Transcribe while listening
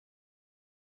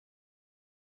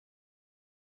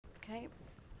Okay.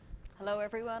 Hello,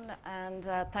 everyone, and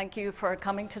thank you for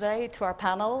coming today to our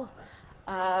panel.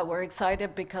 We're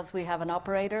excited because we have an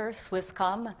operator,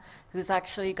 Swisscom, who's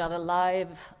actually got a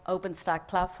live OpenStack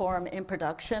platform in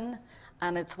production,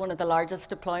 and it's one of the largest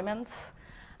deployments.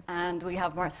 And we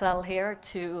have Marcel here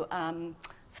to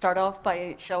start off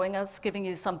by showing us, giving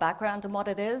you some background on what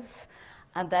it is.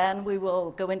 And then we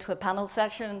will go into a panel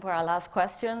session where I'll ask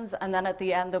questions, and then at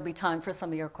the end there'll be time for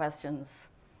some of your questions.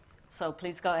 So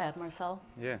please go ahead, Marcel.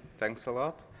 Yeah, thanks a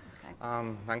lot.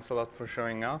 Okay. Thanks a lot for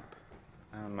showing up.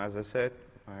 As I said,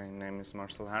 my name is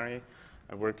Marcel Harry.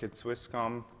 I work at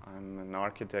Swisscom. I'm an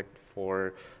architect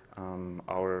for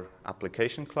our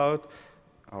application cloud.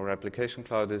 Our application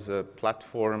cloud is a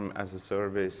platform as a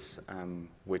service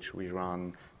which we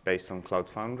run based on Cloud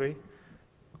Foundry.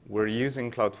 We're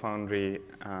using Cloud Foundry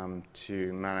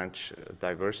to manage a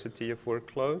diversity of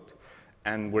workload.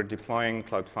 And we're deploying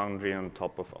Cloud Foundry on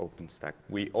top of OpenStack.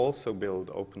 We also build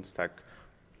OpenStack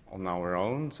on our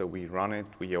own, so we run it,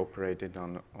 we operate it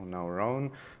on our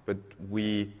own, but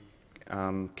we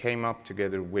came up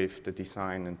together with the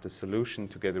design and the solution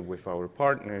together with our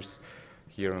partners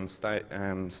here on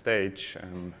stage.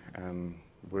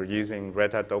 We're using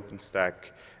Red Hat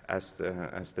OpenStack as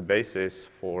the basis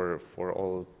for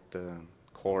all the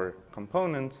core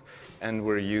components, and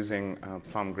we're using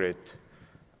PLUMgrid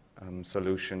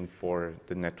solution for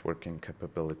the networking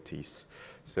capabilities.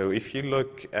 So if you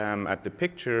look at the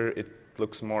picture, it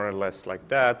looks more or less like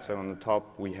that. So on the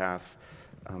top, we have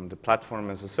the platform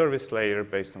as a service layer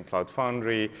based on Cloud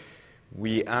Foundry.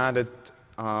 We added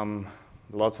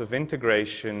lots of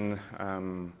integration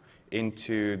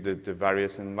into the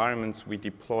various environments we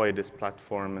deploy this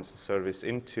platform as a service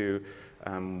into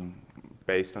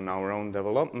based on our own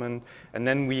development. And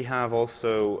then we have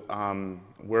also,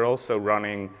 we're also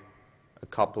running a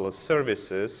couple of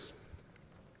services.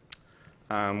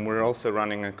 We're also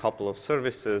running a couple of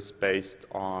services based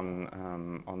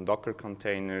on Docker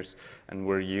containers, and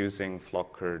we're using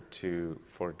Flocker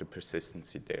for the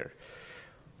persistency there.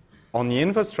 On the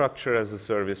infrastructure as a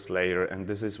service layer, and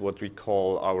this is what we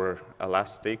call our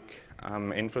elastic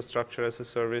infrastructure as a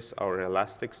service, our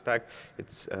elastic stack,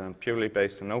 it's purely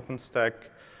based on OpenStack.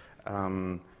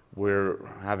 We're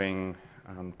having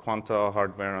Quanta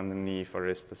hardware underneath,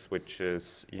 Arista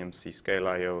switches, EMC Scale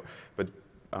IO, but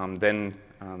then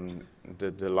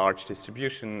the large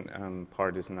distribution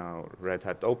part is now Red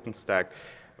Hat OpenStack.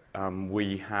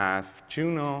 We have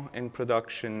Juno in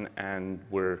production, and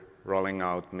we're rolling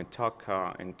out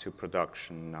Mitaka into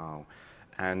production now.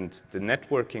 And the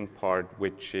networking part,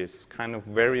 which is kind of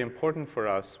very important for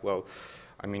us, well,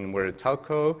 I mean, we're a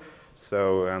telco,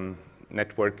 so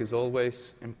network is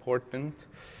always important.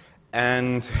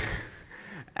 And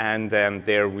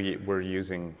there we're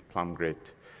using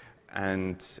PLUMgrid.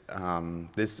 And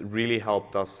this really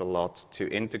helped us a lot to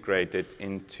integrate it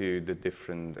into the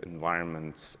different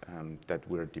environments that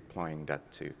we're deploying that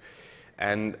to.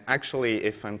 And actually,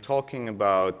 if I'm talking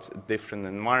about different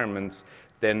environments,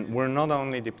 then we're not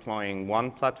only deploying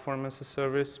one platform as a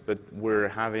service, but we're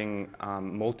having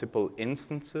multiple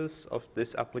instances of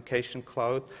this application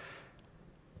cloud.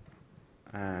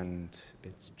 And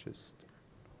it's just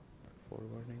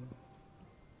forwarding.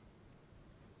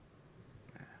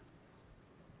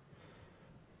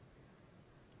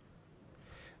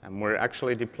 And we're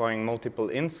actually deploying multiple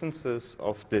instances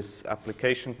of this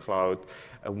application cloud.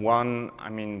 One, I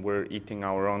mean, we're eating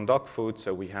our own dog food,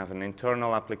 so we have an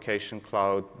internal application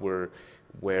cloud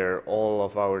where all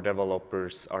of our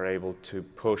developers are able to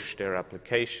push their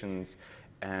applications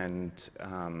and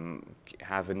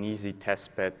have an easy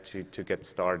test bed to get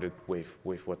started with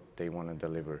what they want to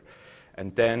deliver.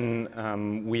 And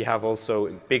then we have also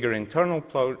bigger internal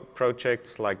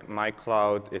projects like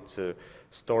MyCloud. It's a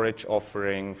storage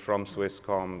offering from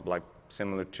Swisscom, like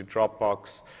similar to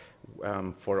Dropbox,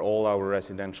 for all our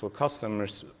residential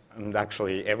customers. And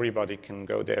actually, everybody can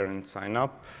go there and sign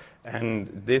up.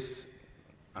 And this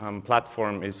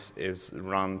platform is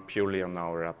run purely on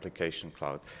our application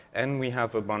cloud. And we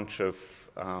have a bunch of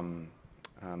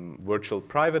virtual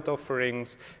private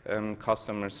offerings.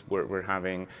 Customers we're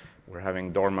having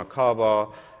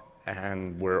Dormakaba,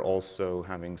 and we're also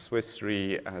having Swiss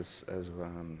Re as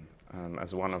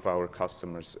one of our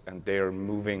customers. And they are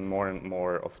moving more and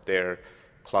more of their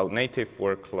cloud-native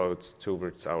workloads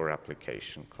towards our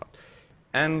application cloud.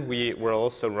 And we're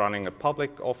also running a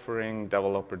public offering,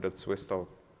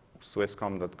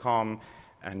 developer.swisscom.com,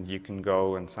 and you can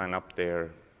go and sign up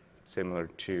there, similar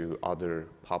to other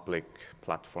public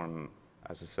platform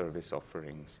as a service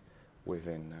offerings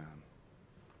within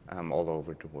all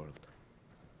over the world.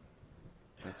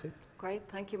 That's it. Great,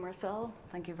 thank you, Marcel.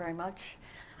 Thank you very much.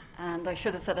 And I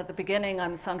should have said at the beginning,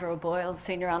 I'm Sandra O'Boyle,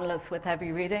 Senior Analyst with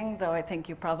Heavy Reading, though I think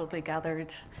you probably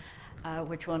gathered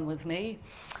which one was me.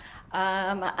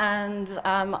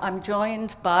 I'm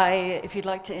joined by, if you'd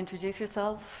like to introduce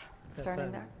yourself, Yes,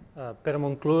 starting there. Pere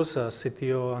Monclús,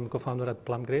 CTO and co-founder at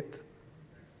PLUMgrid.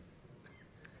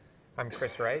 I'm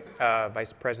Chris Wright,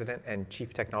 Vice President and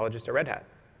Chief Technologist at Red Hat.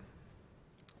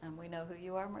 And we know who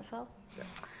you are, Marcel.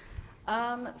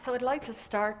 Yeah. So I'd like to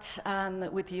start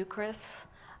with you, Chris,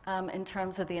 in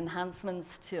terms of the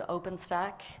enhancements to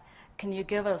OpenStack. Can you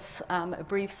give us a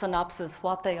brief synopsis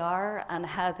what they are and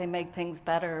how they make things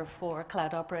better for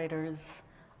cloud operators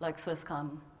like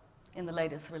Swisscom in the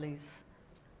latest release?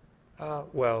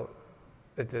 Well,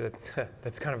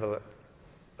 that's kind of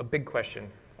a big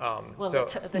question. Well,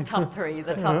 the top three,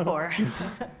 the top four.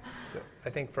 So I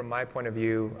think from my point of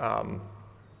view,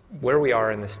 where we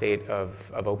are in the state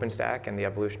of OpenStack and the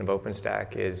evolution of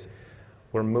OpenStack is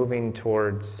we're moving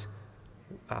towards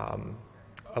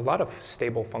a lot of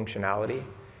stable functionality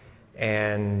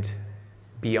and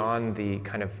beyond the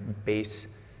kind of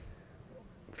base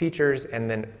features and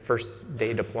then first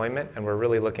day deployment, and we're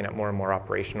really looking at more and more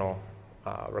operational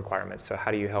requirements. So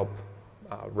how do you help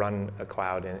run a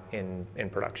cloud in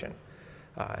production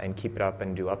and keep it up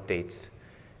and do updates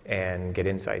and get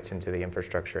insights into the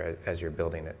infrastructure as you're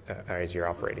building it, or as you're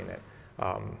operating it.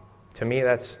 To me,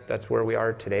 that's where we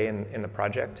are today in the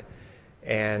project.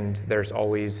 And there's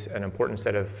always an important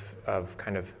set of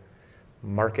kind of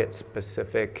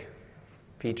market-specific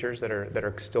features that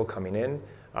are still coming in.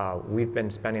 We've been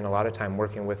spending a lot of time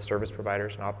working with service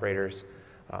providers and operators,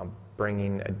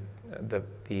 bringing the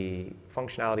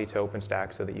functionality to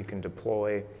OpenStack so that you can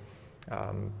deploy,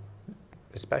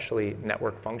 especially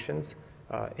network functions,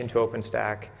 into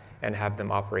OpenStack and have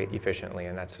them operate efficiently.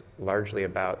 And that's largely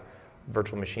about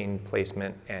virtual machine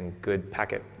placement and good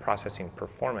packet processing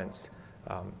performance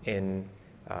in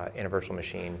a virtual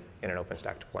machine in an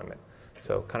OpenStack deployment.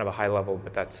 So kind of a high level,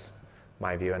 but that's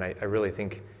my view. And I really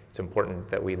think it's important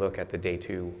that we look at the day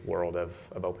two world of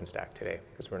OpenStack today,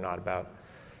 because we're not about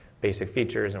basic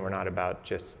features and we're not about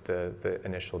just the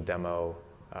initial demo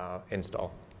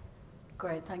install.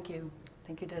 Great, thank you. I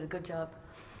think you did a good job.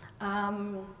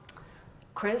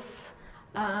 Chris,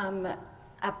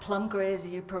 at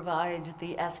PLUMgrid, you provide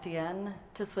the SDN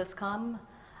to Swisscom.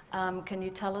 Can you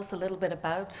tell us a little bit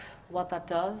about what that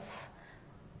does?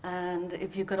 And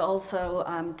if you could also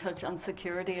touch on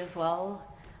security as well,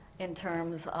 in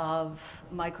terms of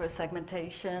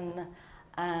micro-segmentation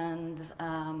and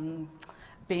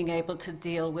being able to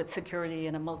deal with security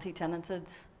in a multi-tenanted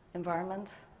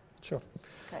environment? Sure.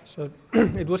 Okay. So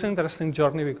it was an interesting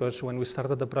journey because when we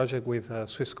started the project with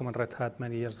Swisscom and Red Hat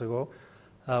many years ago,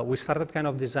 we started kind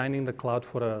of designing the cloud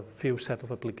for a few set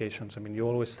of applications. I mean, you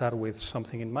always start with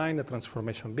something in mind, a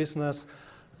transformation business,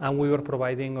 and we were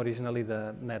providing originally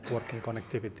the networking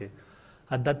connectivity.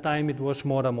 At that time, it was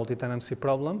more a multi-tenancy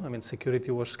problem. I mean,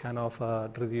 security was kind of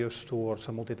reduced towards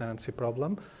a multi-tenancy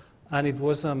problem, and it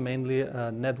was mainly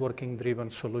a networking-driven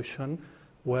solution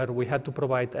where we had to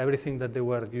provide everything that they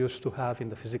were used to have in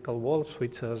the physical world,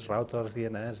 switches, routers,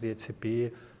 DNS,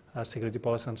 DHCP, security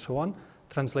policies, and so on,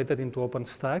 translated into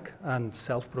OpenStack and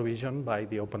self-provisioned by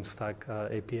the OpenStack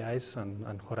APIs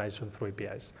and Horizon through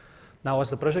APIs. Now, as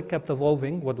the project kept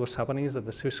evolving, what was happening is that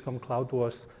the Swisscom cloud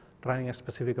was running a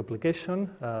specific application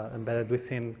embedded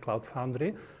within Cloud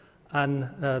Foundry, and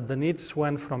the needs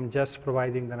went from just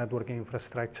providing the networking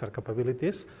infrastructure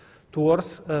capabilities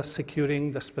towards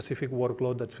securing the specific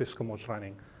workload that Swisscom was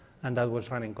running. And that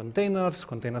was running containers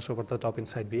over the top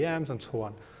inside VMs, and so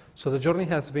on. So the journey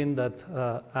has been that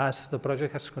as the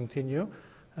project has continued,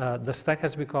 the stack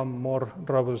has become more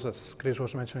robust, as Chris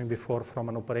was mentioning before, from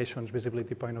an operations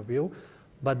visibility point of view.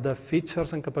 But the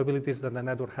features and capabilities that the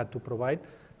network had to provide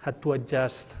had to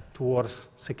adjust towards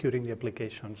securing the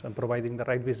applications and providing the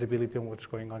right visibility on what's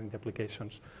going on in the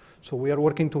applications. So we are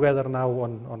working together now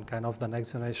on kind of the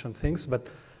next generation things, but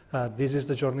this is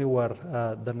the journey where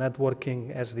the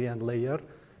networking SDN layer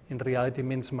in reality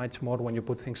means much more when you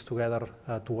put things together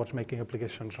towards making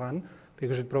applications run,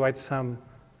 because it provides some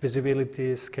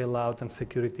visibility, scale out, and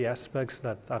security aspects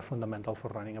that are fundamental for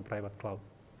running a private cloud.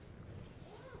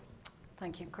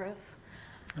 Thank you, Chris.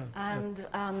 And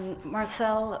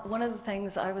Marcel, one of the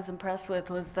things I was impressed with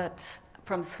was that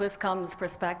from Swisscom's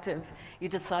perspective, you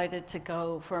decided to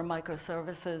go for a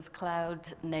microservices cloud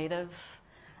native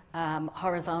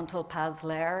horizontal PaaS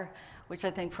layer, which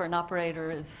I think for an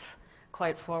operator is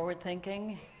quite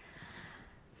forward-thinking.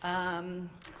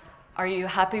 Are you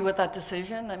happy with that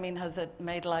decision? I mean, has it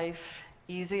made life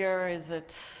easier? Is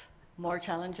it more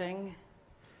challenging?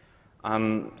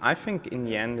 I think in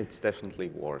the end it's definitely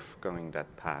worth going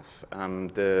that path.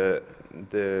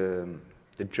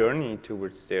 The journey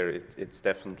towards there, it's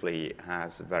definitely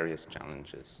has various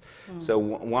challenges. So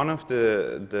one of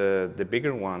the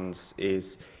bigger ones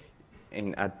is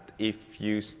if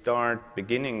you start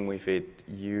beginning with it,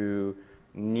 you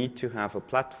need to have a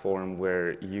platform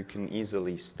where you can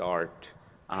easily start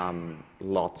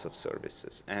lots of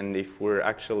services. And if we're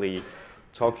actually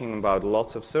talking about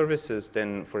lots of services,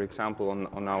 then, for example,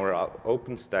 on our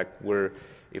OpenStack,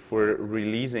 if we're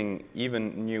releasing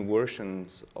even new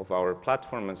versions of our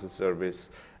platform as a service,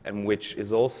 and which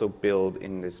is also built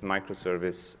in this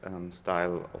microservice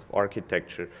style of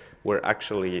architecture, we're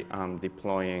actually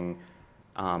deploying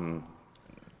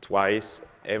twice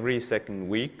every second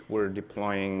week. We're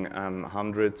deploying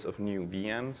hundreds of new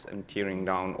VMs and tearing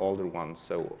down older ones.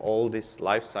 So all this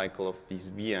life cycle of these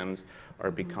VMs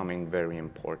are becoming very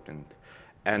important.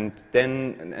 And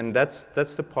that's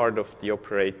the part of the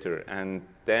operator. And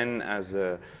then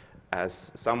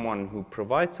as someone who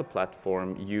provides a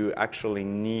platform, you actually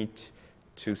need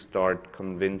to start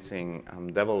convincing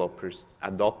developers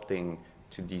adopting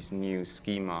to these new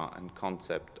schema and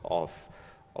concept of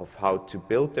how to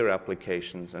build their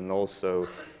applications, and also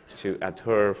to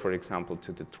adhere, for example,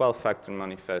 to the 12-factor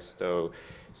manifesto.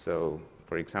 So,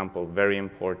 for example, very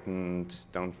important,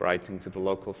 don't write into the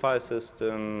local file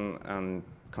system,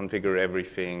 configure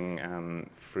everything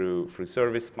through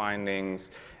service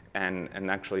bindings, and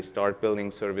actually start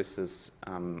building services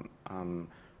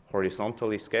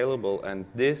horizontally scalable. And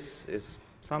this is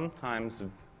sometimes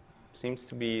seems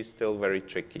to be still very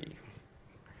tricky.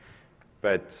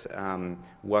 But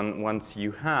once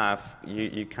you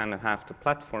kind of have the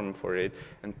platform for it,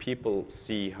 and people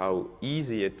see how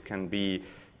easy it can be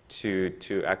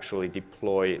to actually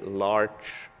deploy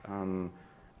large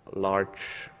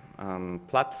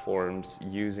platforms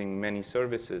using many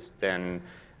services, then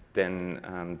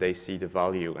they see the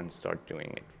value and start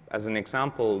doing it. As an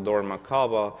example,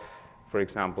 Dormakaba, for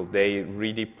example, they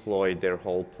redeploy their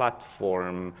whole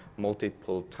platform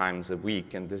multiple times a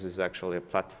week, and this is actually a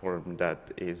platform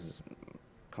that is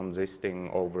consisting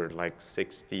over like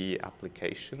 60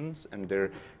 applications, and they're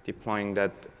deploying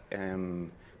that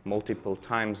multiple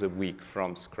times a week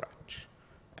from scratch.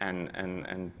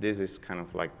 And this is kind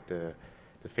of like the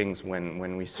things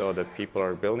when we saw that people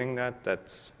are building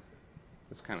that's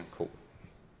kind of cool.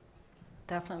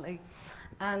 Definitely.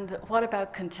 And what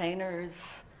about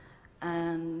containers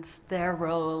and their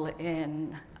role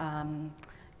in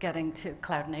getting to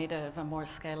cloud native and more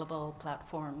scalable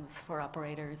platforms for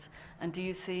operators? And do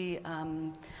you see,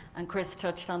 and Chris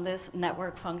touched on this,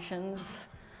 network functions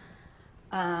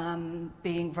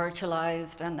being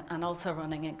virtualized and also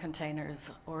running in containers,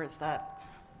 or is that,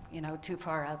 too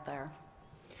far out there?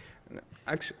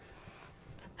 Actually,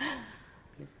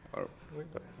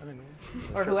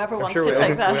 or whoever wants to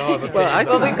take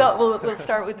that. We'll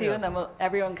start with you, and then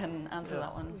everyone can answer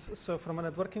that one. So from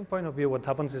a networking point of view, what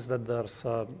happens is that there's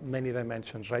many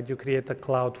dimensions, right? You create a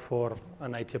cloud for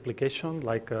an IT application,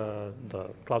 like the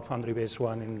Cloud Foundry based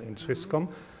one in Swisscom,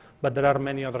 but there are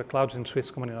many other clouds in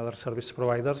Swisscom and in other service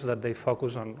providers that they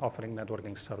focus on offering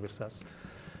networking services.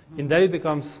 In that it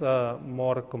becomes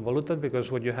more convoluted, because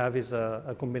what you have is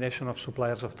a combination of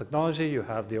suppliers of technology. You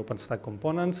have the OpenStack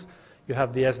components, you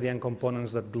have the SDN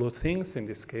components that glue things, in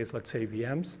this case, let's say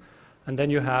VMs, and then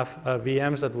you have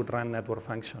VMs that would run network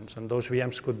functions. And those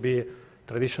VMs could be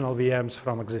traditional VMs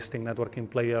from existing networking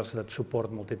players that support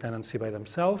multi-tenancy by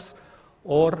themselves,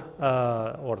 or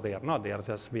they are not. They are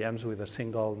just VMs with a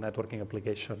single networking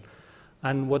application.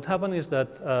 And what happened is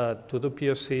that to do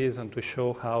POCs and to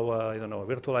show how a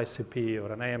virtual ICP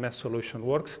or an AMS solution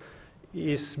works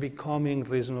is becoming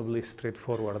reasonably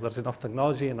straightforward. There's enough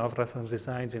technology, enough reference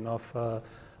designs, enough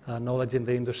knowledge in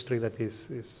the industry that is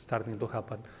starting to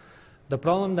happen. The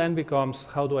problem then becomes,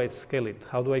 how do I scale it?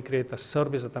 How do I create a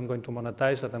service that I'm going to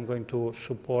monetize, that I'm going to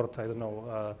support? I don't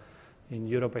know, in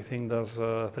Europe I think there's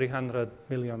 300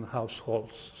 million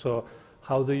households. So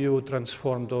how do you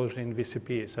transform those in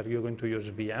VCPs? Are you going to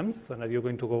use VMs? And are you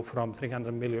going to go from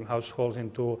 300 million households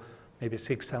into maybe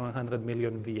 600-700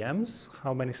 million VMs?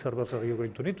 How many servers are you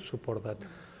going to need to support that?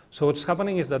 So what's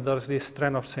happening is that there's this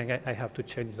trend of saying, I have to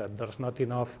change that. There's not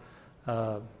enough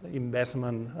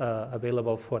investment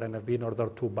available for NFB in order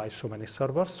to buy so many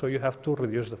servers, so you have to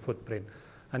reduce the footprint.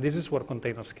 And this is where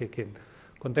containers kick in.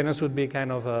 Containers would be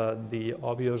kind of the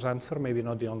obvious answer, maybe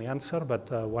not the only answer,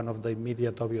 but one of the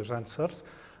immediate obvious answers.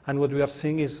 And what we are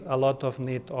seeing is a lot of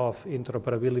need of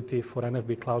interoperability for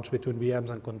NFB clouds between VMs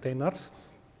and containers,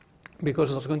 because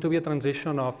there's going to be a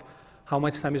transition of how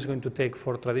much time is going to take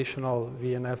for traditional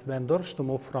VNF vendors to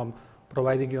move from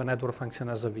providing you a network function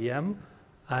as a VM,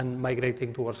 and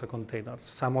migrating towards a container.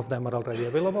 Some of them are already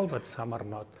available, but some are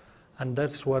not. And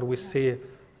that's where we see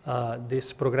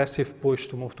this progressive push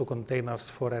to move to containers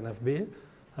for NFB,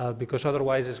 because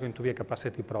otherwise it's going to be a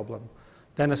capacity problem.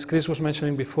 Then, as Chris was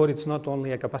mentioning before, it's not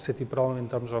only a capacity problem in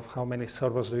terms of how many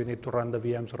servers do you need to run the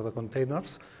VMs or the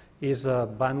containers, it's a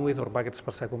bandwidth or packets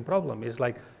per second problem. It's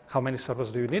like, how many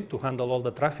servers do you need to handle all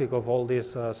the traffic of all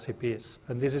these CPs?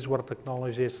 And this is where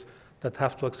technologies that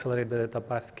have to accelerate the data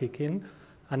path kick in.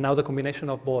 And now the combination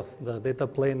of both, the data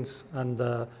planes and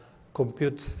the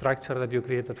compute structure that you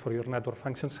created for your network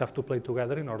functions have to play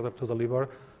together in order to deliver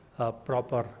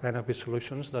proper NFB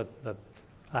solutions that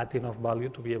add enough value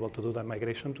to be able to do that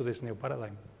migration to this new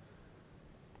paradigm.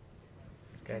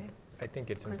 Okay. I think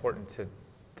it's important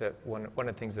that one of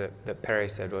the things that Perry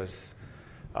said was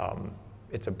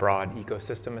it's a broad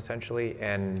ecosystem essentially,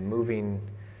 and moving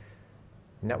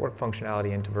network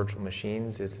functionality into virtual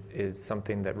machines is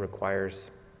something that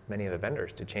requires many of the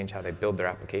vendors to change how they build their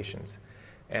applications.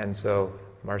 And so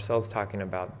Marcel's talking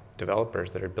about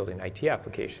developers that are building IT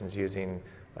applications using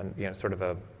sort of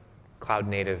a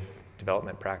cloud-native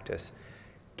development practice.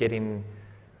 Getting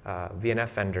VNF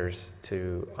vendors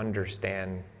to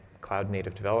understand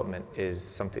cloud-native development is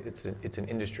something. It's an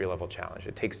industry-level challenge.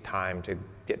 It takes time to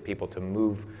get people to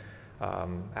move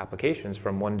applications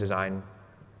from one design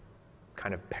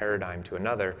kind of paradigm to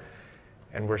another.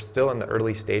 And we're still in the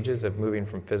early stages of moving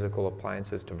from physical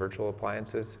appliances to virtual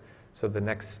appliances. So the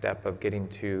next step of getting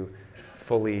to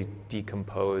fully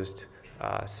decomposed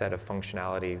set of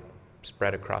functionality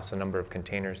spread across a number of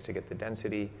containers to get the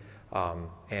density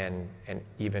and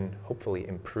even hopefully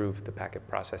improve the packet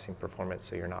processing performance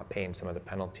so you're not paying some of the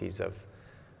penalties of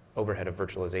overhead of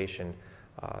virtualization.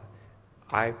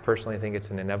 I personally think it's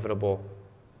an inevitable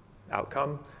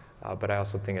outcome, but I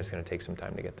also think it's going to take some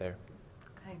time to get there.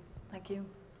 Okay, thank you.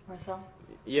 Marcel?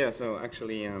 Yeah, so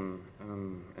actually,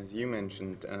 as you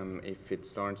mentioned, if it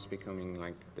starts becoming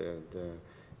like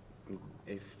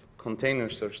if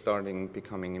containers are starting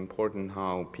becoming important,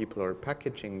 how people are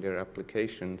packaging their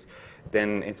applications,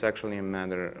 then it's actually a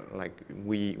matter like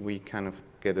we kind of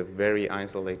get a very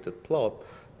isolated blob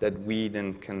that we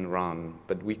then can run,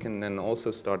 but we can then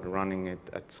also start running it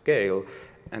at scale,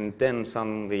 and then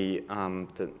suddenly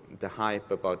the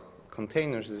hype about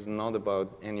containers is not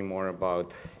anymore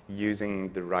about using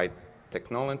the right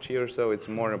technology or so. It's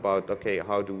more about, okay,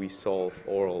 how do we solve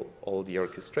all the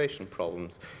orchestration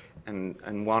problems?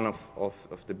 And one of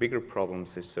the bigger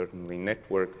problems is certainly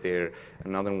network there.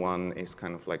 Another one is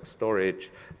kind of like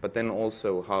storage, but then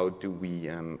also how do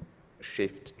we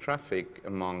shift traffic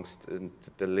amongst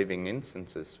the living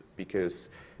instances? Because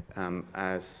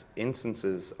as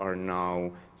instances are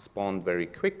now spawned very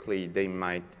quickly, they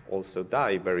might also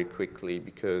die very quickly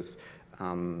because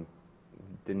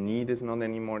the need is not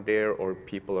anymore there, or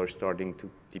people are starting to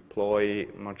deploy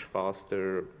much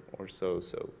faster or so.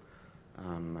 So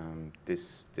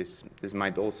this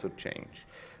might also change.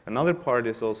 Another part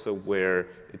is also where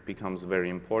it becomes very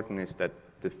important is that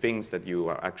the things that you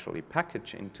are actually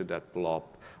packaged into that blob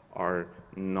are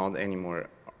not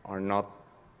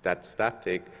that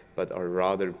static, but are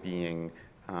rather being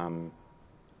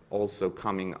also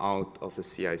coming out of a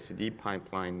CI/CD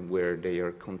pipeline where they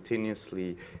are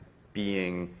continuously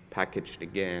being packaged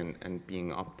again and being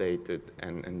updated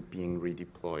and being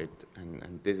redeployed.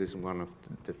 And this is one of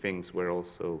the things where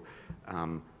also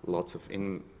lots of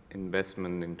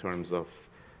investment in terms of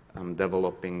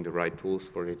developing the right tools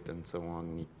for it and so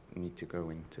on need to go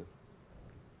into.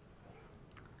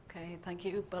 Okay, thank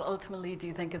you. But ultimately, do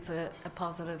you think it's a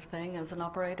positive thing as an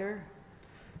operator?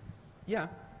 Yeah,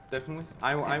 definitely.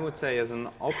 I would say as an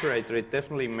operator, it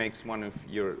definitely makes one of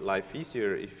your life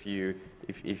easier if you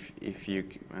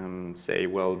say,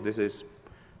 well,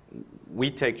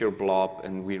 we take your blob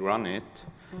and we run it.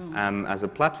 As a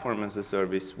platform, as a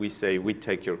service, we say we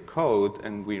take your code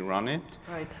and we run it.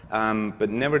 Right. But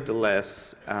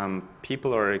nevertheless,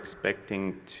 people are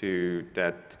expecting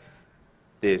that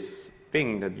this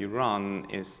thing that you run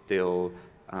is still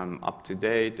up to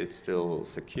date, it's still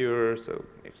secure. So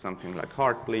if something like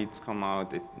Heartbleeds come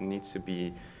out,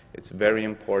 it's very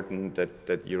important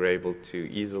that you're able to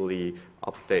easily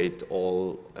update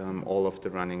all of the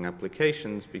running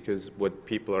applications, because what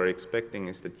people are expecting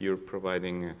is that you're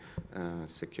providing a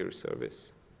secure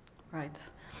service. Right.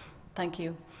 Thank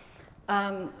you.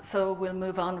 So we'll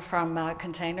move on from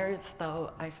containers,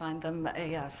 though I find them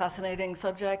a fascinating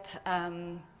subject,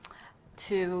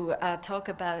 to talk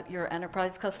about your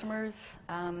enterprise customers,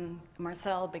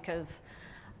 Marcel, because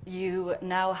you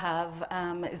now have,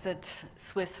 is it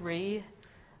Swiss Re?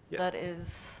 Yeah. That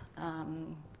is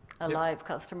a Yep. live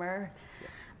customer. Yeah.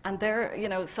 And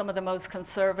they're, some of the most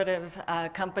conservative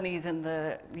companies in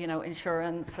the,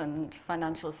 insurance and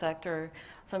financial sector.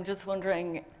 So I'm just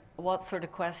wondering, what sort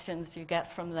of questions do you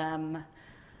get from them?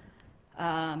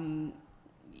 How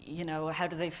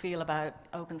do they feel about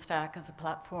OpenStack as a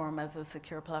platform, as a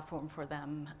secure platform for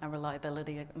them, and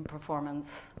reliability and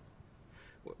performance?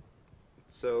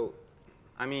 So,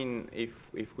 I mean,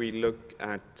 if we look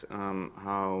at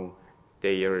how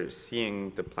they are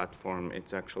seeing the platform,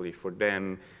 it's actually for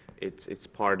them, it's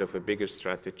part of a bigger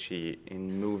strategy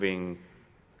in moving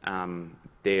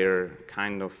their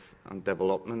kind of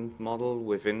development model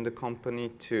within the company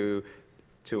to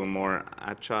a more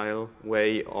agile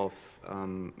way of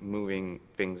moving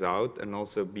things out, and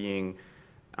also being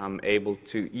able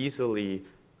to easily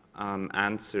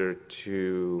answer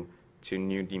to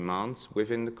new demands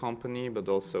within the company, but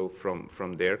also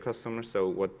from their customers. So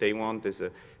what they want is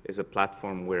a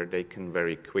platform where they can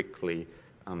very quickly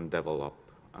develop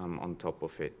on top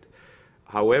of it.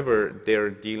 However, they're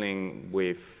dealing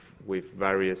with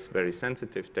various very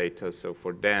sensitive data. So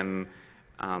for them,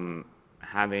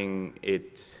 having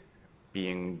it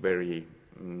being very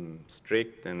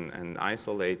strict and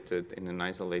isolated in an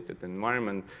isolated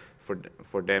environment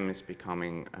for them is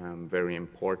becoming very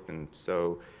important.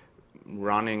 So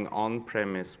running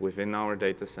on-premise within our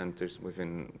data centers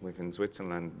within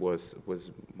Switzerland was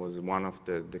one of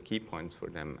the key points for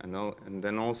them. And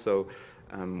then also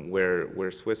where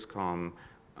Swisscom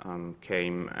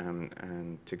came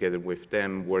and together with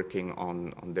them working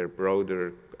on their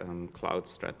broader cloud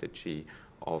strategy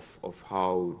of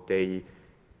how they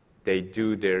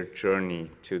do their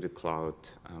journey to the cloud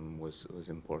was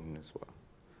important as well.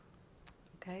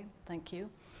 Okay, thank you.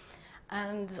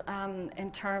 And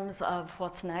in terms of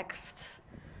what's next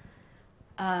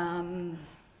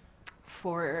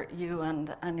for you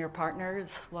and your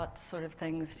partners, what sort of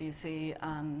things do you see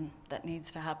that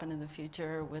needs to happen in the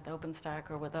future with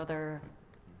OpenStack or with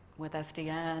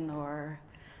SDN or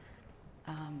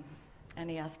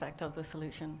any aspect of the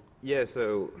solution? Yeah,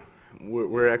 so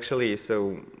we're actually,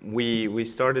 we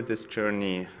started this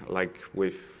journey like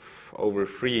with over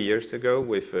 3 years ago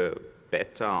with a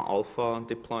beta alpha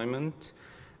deployment.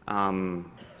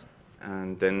 And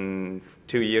then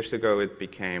 2 years ago, it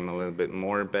became a little bit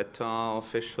more beta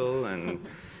official, and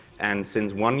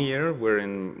since 1 year we're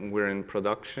in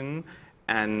production,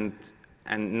 and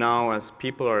now as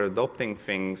people are adopting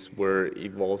things, we're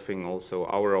evolving also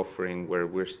our offering where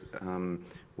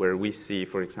we see,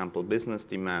 for example, business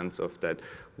demands of that.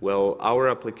 Well, our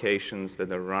applications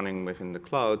that are running within the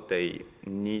cloud, they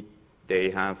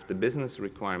have the business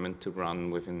requirement to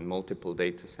run within multiple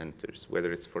data centers,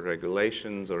 whether it's for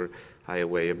regulations or high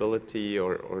availability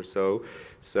or so.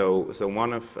 So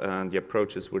one of the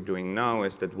approaches we're doing now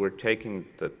is that we're taking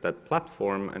that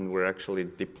platform and we're actually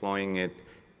deploying it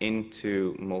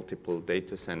into multiple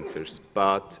data centers,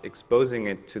 but exposing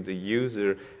it to the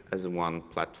user as one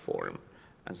platform.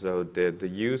 And so the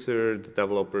user, the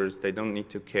developers, they don't need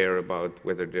to care about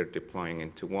whether they're deploying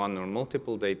into one or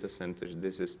multiple data centers.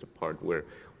 This is the part where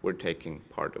we're taking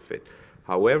part of it.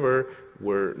 However,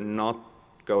 we're not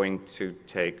going to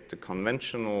take the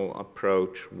conventional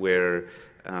approach where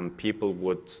people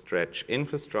would stretch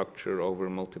infrastructure over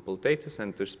multiple data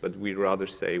centers, but we rather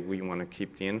say we want to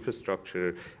keep the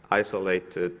infrastructure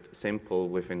isolated, simple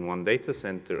within one data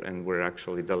center, and we're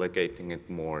actually delegating it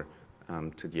more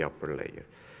to the upper layer.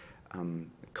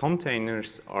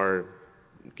 Containers are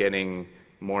getting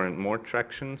more and more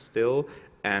traction still,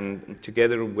 and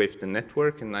together with the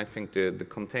network, and I think the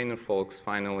container folks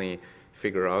finally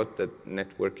figure out that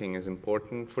networking is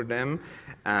important for them,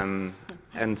 and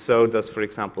so does, for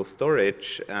example,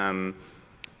 storage.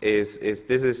 This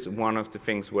is one of the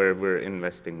things where we're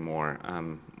investing more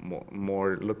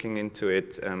looking into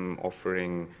it,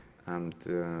 offering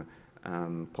the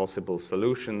possible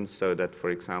solutions so that,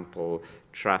 for example,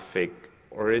 traffic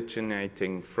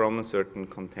originating from a certain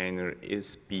container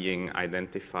is being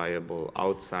identifiable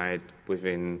outside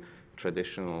within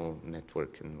traditional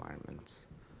network environments.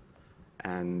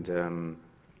 And on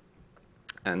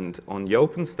the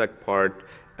OpenStack part,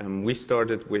 we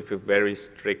started with a very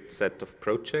strict set of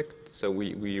projects. So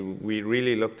we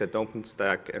really looked at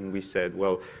OpenStack and we said,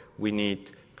 well, we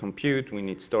need compute, we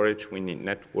need storage, we need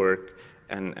network,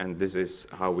 and this is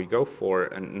how we go for.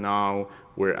 And now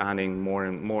we're adding more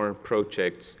and more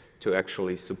projects to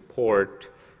actually support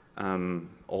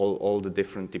all the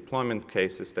different deployment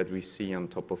cases that we see on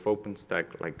top of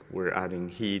OpenStack. Like we're adding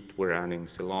heat, we're adding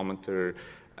Ceilometer,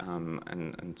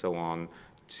 and so on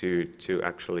to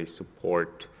actually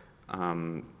support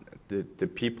the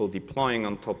people deploying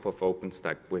on top of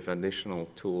OpenStack with additional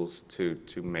tools to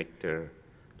make their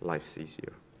lives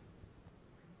easier.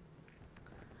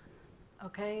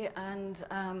 Okay, and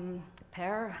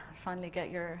Per, finally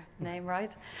get your name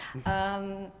right.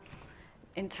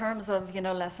 In terms of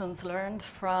lessons learned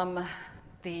from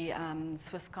the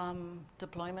Swisscom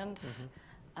deployment,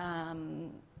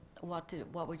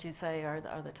 what would you say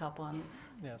are the top ones?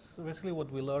 Yes, so basically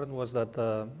what we learned was that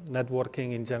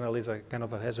networking in general is a kind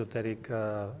of a esoteric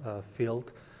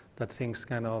field, that things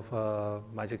kind of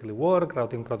magically work,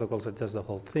 routing protocols adjust the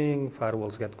whole thing,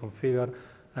 firewalls get configured,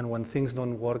 and when things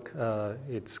don't work,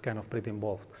 it's kind of pretty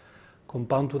involved.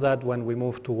 Compound to that, when we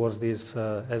move towards this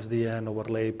SDN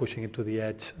overlay, pushing it to the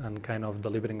edge and kind of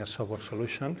delivering a software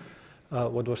solution,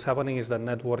 what was happening is that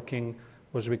networking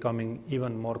was becoming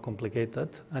even more complicated,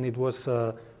 and it was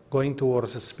going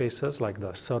towards spaces like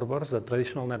the servers. The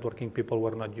traditional networking people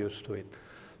were not used to it.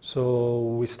 So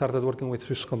we started working with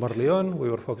Swisscom early on. We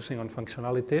were focusing on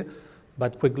functionality,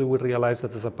 but quickly we realized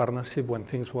that as a partnership, when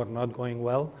things were not going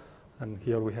well, and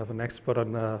here we have an expert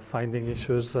on finding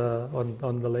issues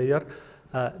on the layer,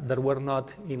 there were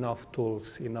not enough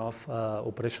tools, enough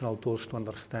operational tools to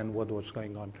understand what was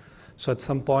going on. So at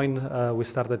some point, we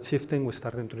started shifting. We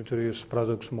started to introduce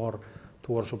products more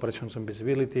towards operations and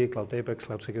visibility, Cloud Apex,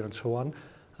 Cloud Security, and so on,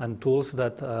 and tools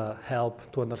that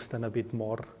help to understand a bit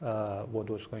more what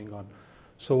was going on.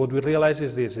 So what we realized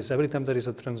is this, is every time there is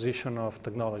a transition of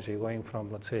technology going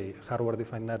from, let's say,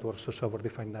 hardware-defined networks to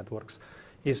software-defined networks,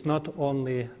 it's not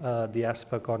only the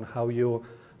aspect on how you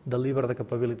deliver the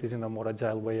capabilities in a more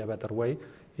agile way, a better way,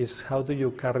 is how do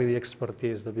you carry the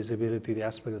expertise, the visibility, the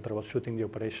aspect of troubleshooting the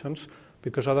operations,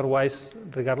 because otherwise,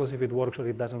 regardless if it works or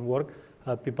it doesn't work,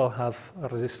 people have a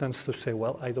resistance to say,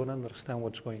 well, I don't understand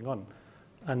what's going on.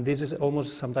 And this is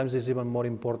almost, sometimes is even more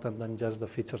important than just the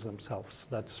features themselves.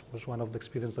 That was one of the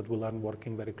experiences that we learned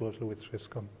working very closely with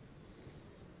Swisscom.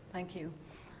 Thank you.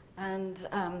 And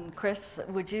Chris,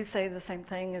 would you say the same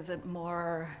thing? Is it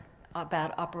more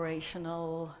about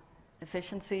operational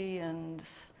efficiency and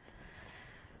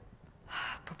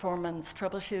performance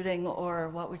troubleshooting, or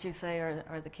what would you say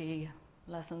are the key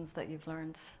lessons that you've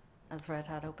learned as Red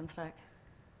Hat OpenStack?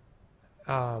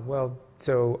 Well,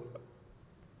 so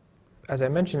as I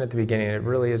mentioned at the beginning, it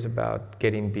really is about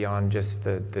getting beyond just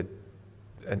the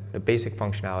basic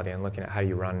functionality and looking at how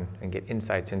you run and get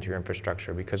insights into your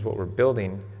infrastructure, because what we're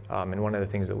building, and one of the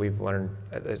things that we've learned,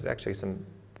 there's actually some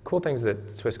cool things that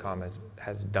Swisscom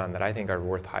has done that I think are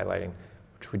worth highlighting,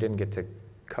 which we didn't get to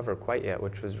cover quite yet,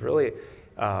 which was really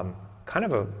kind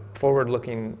of a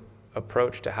forward-looking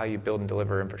approach to how you build and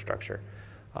deliver infrastructure.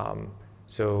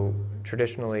 So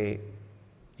traditionally,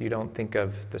 you don't think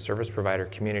of the service provider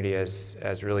community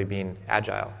as really being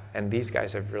agile, and these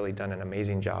guys have really done an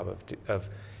amazing job of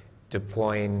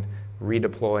deploying,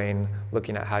 redeploying,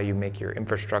 looking at how you make your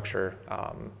infrastructure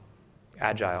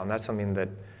agile, and that's something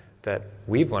that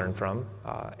we've learned from,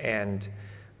 and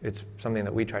it's something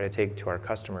that we try to take to our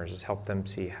customers, is help them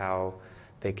see how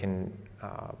they can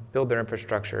build their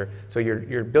infrastructure. So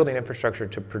you're building infrastructure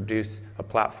to produce a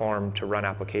platform to run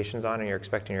applications on, and you're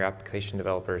expecting your application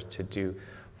developers to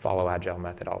follow agile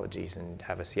methodologies and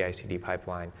have a CI/CD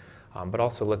pipeline, but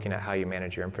also looking at how you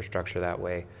manage your infrastructure that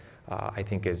way, I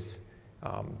think is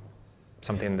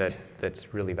something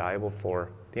that's really valuable for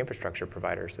the infrastructure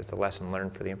providers. It's a lesson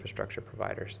learned for the infrastructure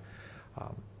providers.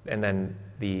 And then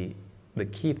the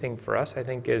key thing for us, I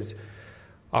think, is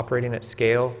operating at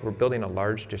scale. We're building a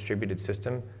large distributed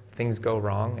system. Things go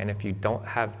wrong, and if you don't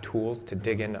have tools to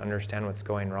dig in to understand what's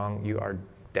going wrong, you are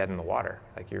dead in the water.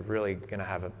 Like, you're really going to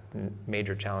have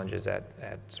major challenges at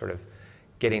sort of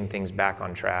getting things back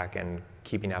on track and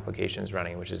keeping applications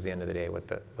running, which is the end of the day what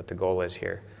the goal is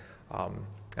here. And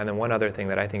then one other thing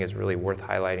that I think is really worth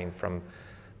highlighting from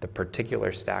the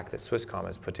particular stack that Swisscom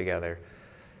has put together,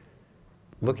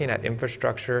 looking at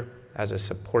infrastructure as a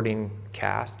supporting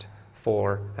cast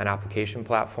for an application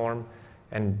platform,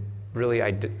 and really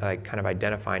kind of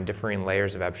identifying differing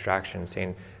layers of abstraction,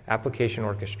 saying application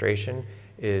orchestration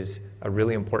is a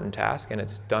really important task, and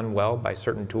it's done well by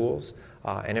certain tools,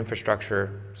 and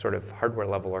infrastructure, sort of hardware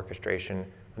level orchestration,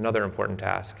 another important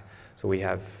task. So we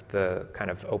have the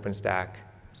kind of OpenStack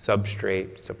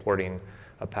substrate supporting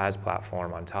a PaaS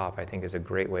platform on top, I think is a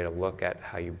great way to look at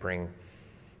how you bring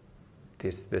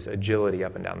this agility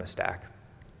up and down the stack.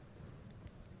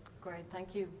 Great,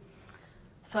 thank you.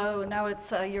 So now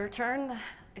it's your turn.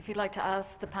 If you'd like to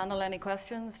ask the panel any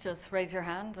questions, just raise your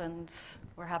hand and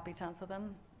we're happy to answer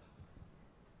them.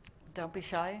 Don't be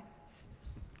shy.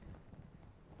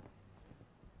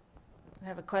 We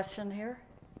have a question here.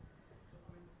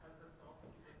 So, as the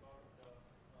topic is about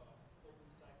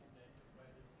OpenStack in the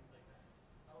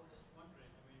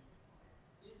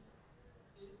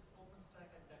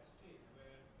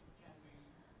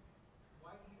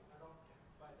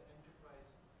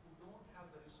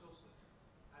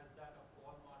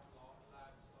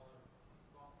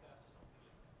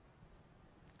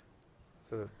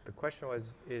So the question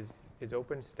was, is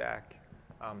OpenStack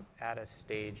at a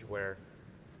stage where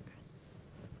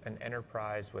an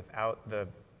enterprise without the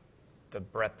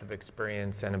breadth of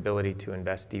experience and ability to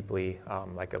invest deeply,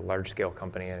 like a large-scale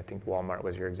company, and I think Walmart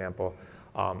was your example,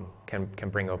 can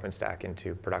bring OpenStack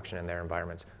into production in their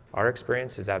environments? Our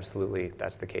experience is absolutely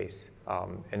that's the case.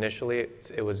 Initially,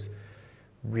 it was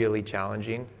really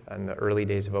challenging in the early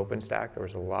days of OpenStack. There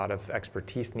was a lot of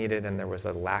expertise needed, and there was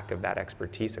a lack of that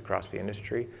expertise across the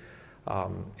industry.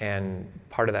 And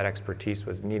part of that expertise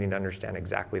was needing to understand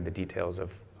exactly the details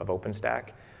of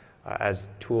OpenStack. As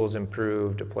tools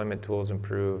improve, deployment tools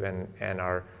improve, and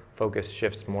our focus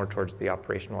shifts more towards the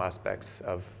operational aspects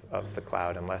of the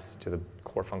cloud and less to the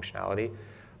core functionality,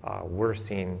 we're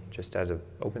seeing, just as an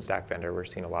OpenStack vendor, we're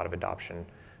seeing a lot of adoption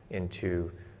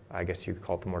into, I guess you could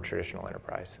call it the more traditional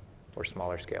enterprise or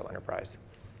smaller scale enterprise.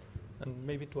 And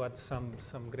maybe to add some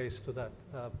grace to that,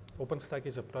 OpenStack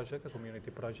is a project, a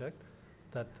community project,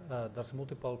 that there's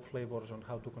multiple flavors on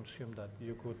how to consume that.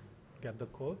 You could get the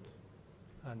code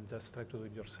and just try to do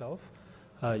it yourself.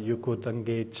 You could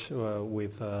engage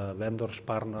with vendors,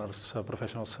 partners,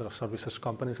 professional services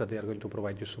companies that they are going to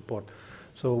provide you support.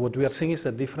 So what we are seeing is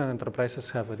that different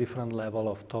enterprises have a different level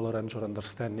of tolerance or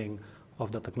understanding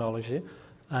of the technology.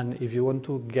 And if you want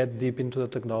to get deep into the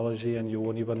technology and you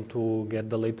want even to get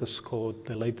the latest code,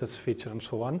 the latest feature and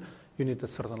so on, you need a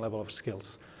certain level of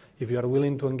skills. If you are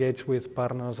willing to engage with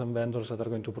partners and vendors that are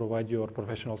going to provide your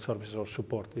professional services or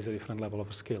support, is a different level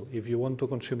of skill. If you want to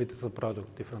consume it as a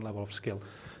product, different level of skill.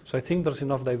 So I think there's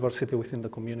enough diversity within the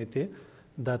community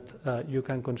that you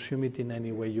can consume it in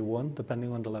any way you want,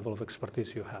 depending on the level of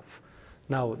expertise you have.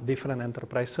 Now, different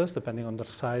enterprises, depending on their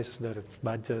size, their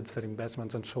budgets, their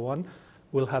investments, and so on,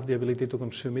 will have the ability to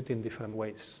consume it in different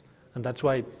ways. And that's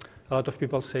why a lot of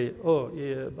people say, oh,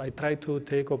 yeah, I tried to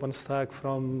take OpenStack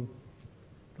from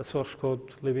the source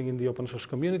code living in the open source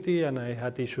community, and I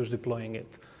had issues deploying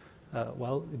it.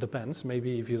 Well, it depends.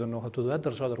 Maybe if you don't know how to do that,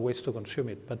 there's other ways to consume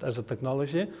it. But as a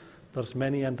technology, there's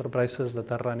many enterprises that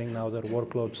are running now their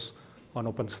workloads on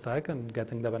OpenStack and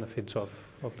getting the benefits of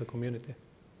the community.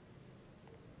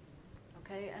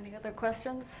 Okay, any other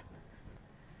questions?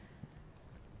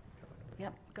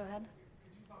 Yep, go ahead.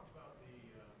 Could you talk about I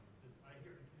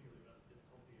hear continually about the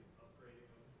difficulty of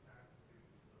upgrading OpenStack to the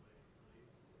latest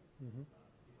release. Mm-hmm. Can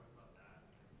you talk about that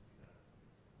and see that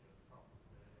as a problem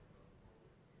today going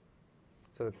forward?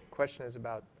 So the question is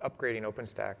about upgrading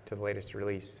OpenStack to the latest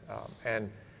release.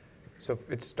 And so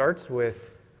it starts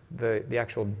with the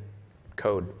actual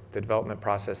code, the development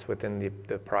process within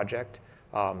the project.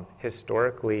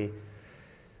 Historically,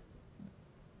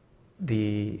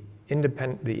 the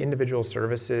individual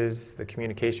services, the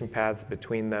communication paths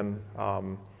between them,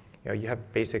 you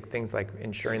have basic things like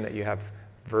ensuring that you have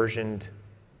versioned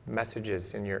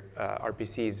messages in your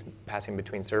RPCs passing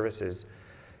between services.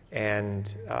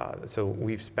 And so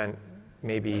we've spent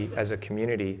maybe as a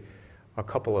community a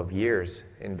couple of years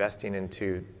investing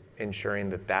into ensuring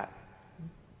that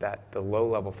the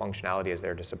low-level functionality is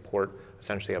there to support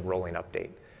essentially a rolling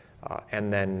update.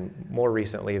 And then more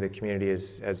recently, the community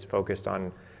has focused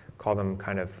on, call them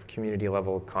kind of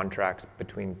community-level contracts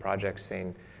between projects,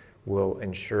 saying we'll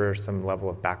ensure some level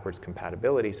of backwards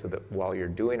compatibility so that while you're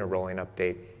doing a rolling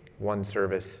update, one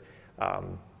service,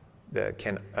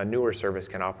 a newer service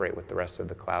can operate with the rest of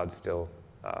the cloud still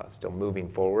moving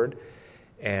forward.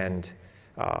 And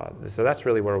so that's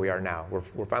really where we are now.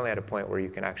 We're finally at a point where you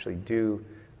can actually do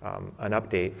an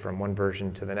update from one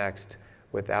version to the next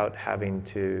without having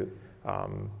to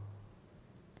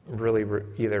really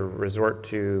either resort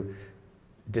to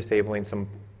disabling some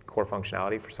core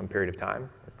functionality for some period of time,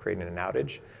 or creating an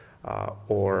outage,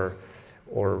 or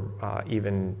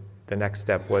even the next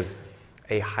step was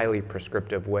a highly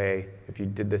prescriptive way. If you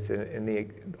did this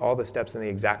in all the steps in the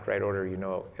exact right order, you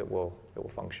know it will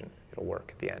function, it'll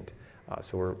work at the end.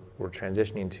 So we're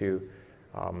transitioning to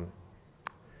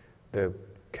the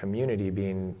community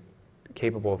being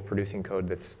capable of producing code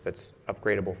that's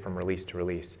upgradable from release to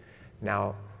release.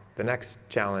 Now, the next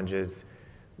challenge is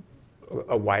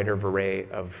a wider array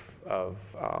of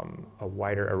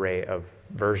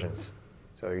versions.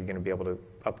 So you're going to be able to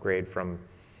upgrade from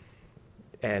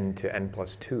n to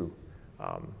n+2.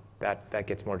 That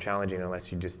gets more challenging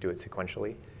unless you just do it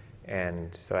sequentially.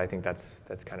 And so I think that's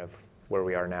kind of where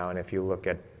we are now. And if you look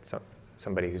at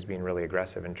somebody who's being really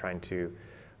aggressive and trying to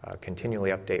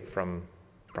continually update from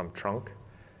trunk,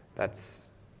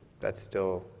 that's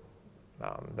still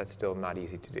not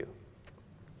easy to do.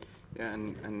 Yeah,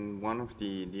 and one of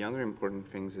the other important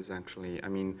things is actually,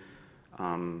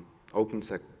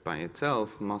 OpenStack by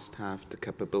itself must have the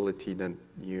capability that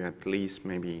you at least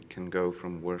maybe can go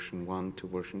from version 1 to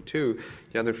version 2.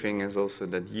 The other thing is also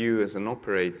that you as an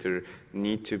operator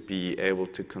need to be able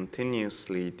to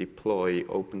continuously deploy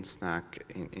OpenStack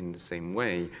in the same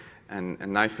way.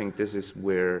 And I think this is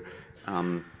where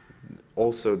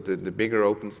also the bigger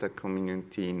OpenStack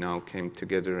community now came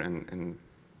together and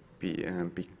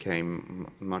became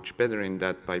much better in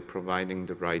that by providing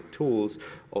the right tools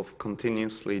of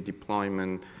continuously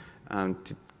deploying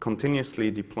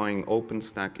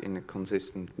OpenStack in a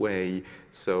consistent way.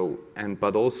 So,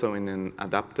 but also in an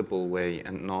adaptable way,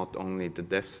 and not only the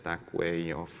DevStack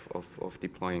way of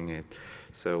deploying it.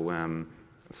 So,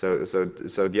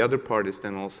 so the other part is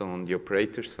then also on the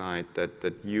operator side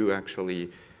that you actually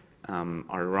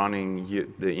are running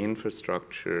the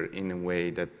infrastructure in a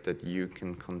way that you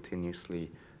can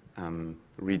continuously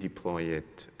redeploy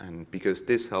it, and because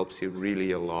this helps you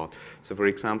really a lot. So for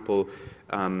example,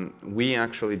 we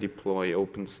actually deploy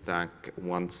OpenStack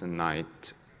once a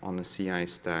night on a CI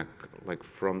stack, like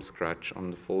from scratch on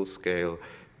the full scale,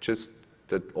 just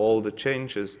that all the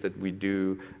changes that we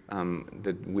do,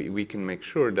 that we can make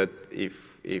sure that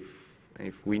if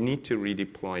we need to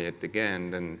redeploy it again,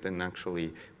 then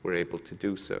actually we're able to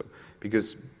do so.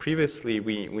 Because previously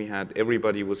we had,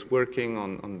 everybody was working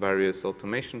on various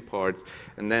automation parts,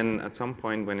 and then at some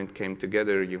point when it came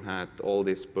together, you had all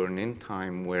this burn-in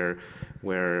time where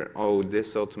oh,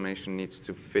 this automation needs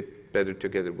to fit better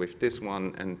together with this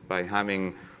one, and by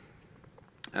having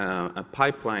a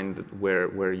pipeline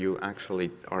where you actually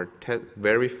are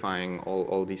verifying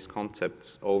all these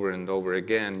concepts over and over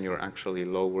again, you're actually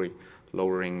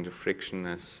lowering the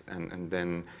frictionness, and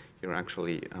then you're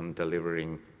actually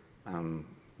delivering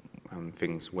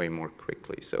things way more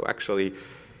quickly. So actually,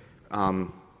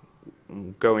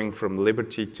 going from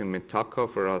Liberty to Mitaka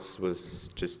for us was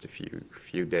just a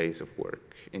few days of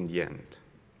work in the end.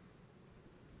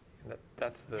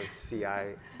 That's the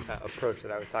CI approach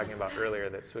that I was talking about earlier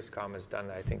that Swisscom has done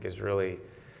that I think is really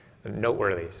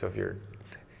noteworthy. So if you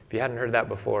hadn't heard that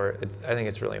before, I think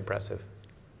it's really impressive.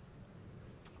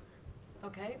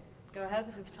 Okay, go ahead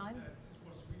if we have time. This is for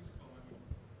Swisscom. I mean,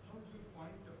 how do you find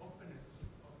the openness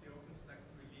of the OpenStack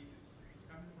releases? It's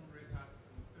coming from Red Hat,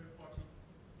 from a third party.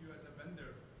 You as a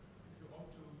vendor, if you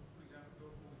opt to, for example, go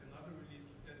for another release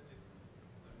to test it,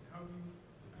 have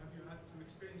you had some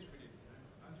experience with it?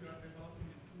 And as you are developing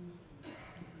the tools to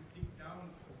dig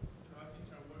down to how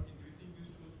things are working, do you think these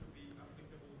tools could be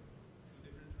applicable to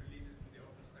different releases in the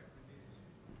OpenStack releases?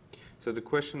 So the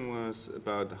question was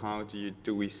about how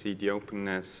do we see the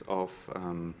openness of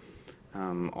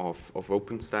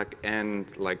OpenStack and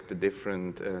like the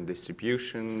different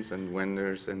distributions and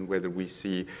vendors, and whether we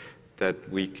see that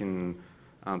we can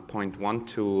point one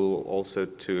tool also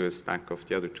to a stack of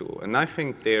the other tool. And I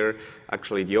think there,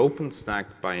 actually the OpenStack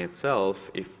by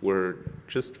itself, if we're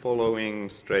just following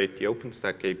straight the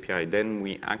OpenStack API, then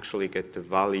we actually get the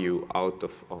value out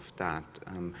of that.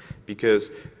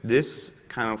 Because this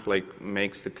kind of like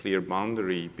makes the clear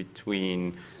boundary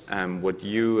between what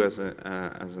you as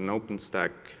an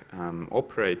OpenStack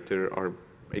operator are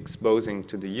exposing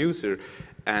to the user,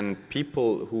 and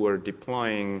people who are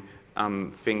deploying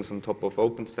things on top of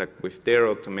OpenStack with their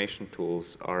automation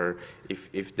tools are,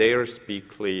 if they are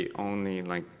speakly only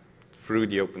like through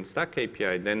the OpenStack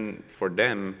API, then for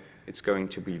them it's going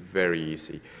to be very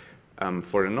easy.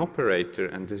 For an operator,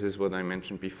 and this is what I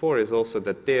mentioned before, is also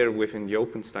that there within the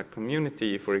OpenStack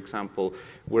community, for example,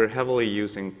 we're heavily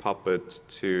using Puppet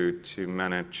to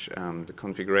manage the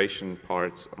configuration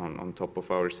parts on top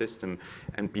of our system.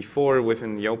 And before,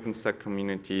 within the OpenStack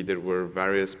community, there were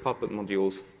various Puppet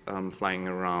modules flying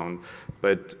around,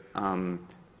 but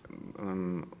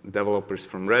developers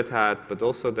from Red Hat, but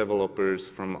also developers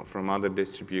from other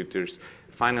distributors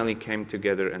finally came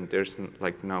together, and there's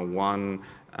like now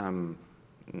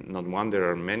not one, there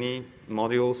are many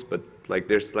modules, but like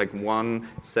there's like one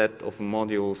set of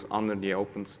modules under the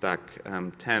OpenStack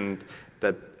tent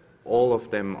that all of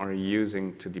them are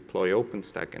using to deploy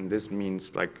OpenStack. And this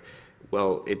means like,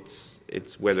 well, it's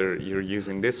whether you're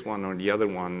using this one or the other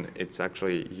one, it's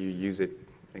actually, you use it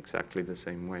exactly the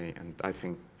same way. And I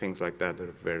think things like that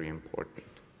are very important.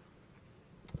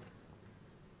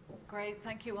 Great,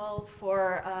 thank you all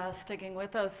for sticking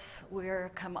with us. We're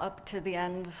come up to the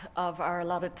end of our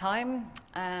allotted time,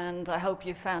 and I hope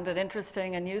you found it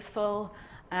interesting and useful.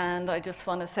 And I just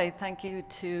want to say thank you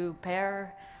to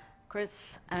Per,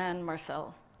 Chris, and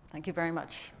Marcel. Thank you very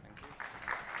much.